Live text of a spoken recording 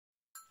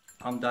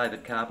I'm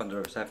David Carpenter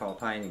of Sapphire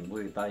Painting.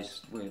 We're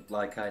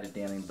located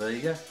down in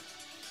Bega.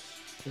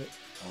 Yep.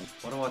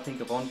 What do I think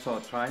of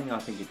on-site training? I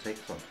think it's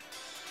excellent.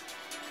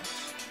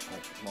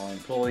 My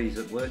employee's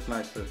at work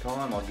most of the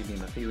time. I give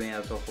him a few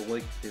hours off a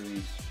week to do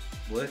his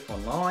work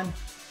online,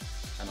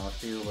 and I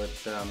feel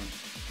that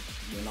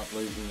we're not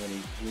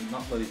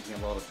losing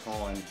a lot of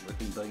time with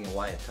him being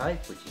away at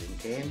TAFE, which is in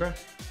Canberra.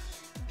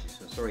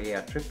 It's a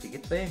 3-hour trip to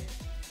get there,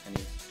 and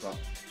it's like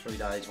 3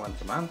 days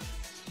once a month.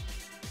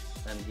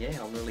 And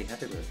yeah, I'm really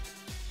happy with it.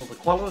 Well, the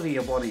quality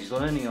of what he's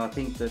learning, I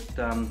think that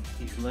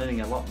he's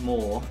learning a lot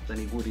more than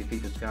he would if he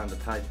was going to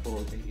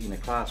TAFE in a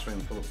classroom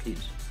full of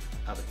kids,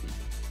 other kids.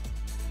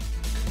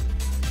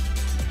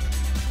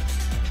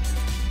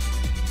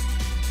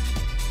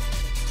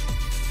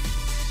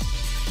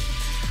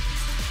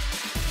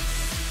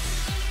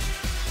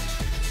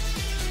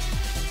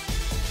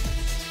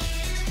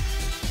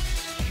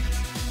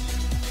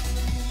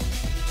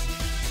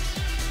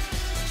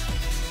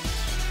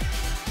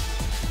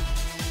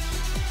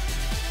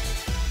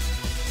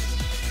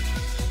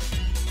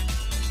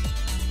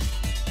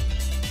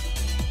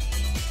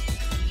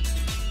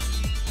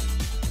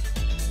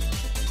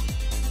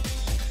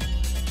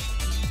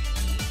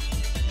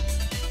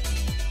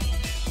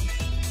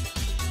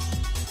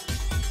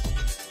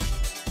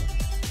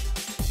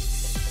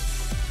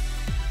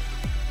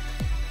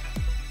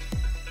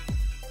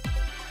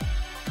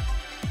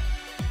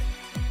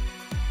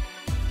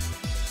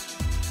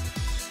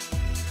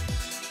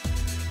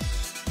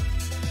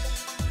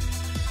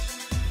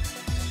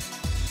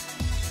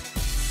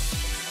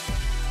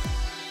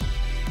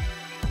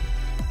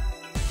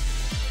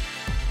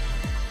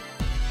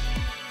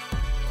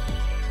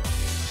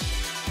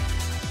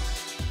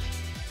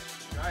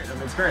 I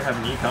mean, it's great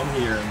having you come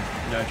here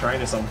and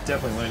train us. I'm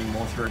definitely learning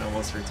more through it than I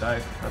was through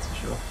TAFE, that's for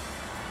sure.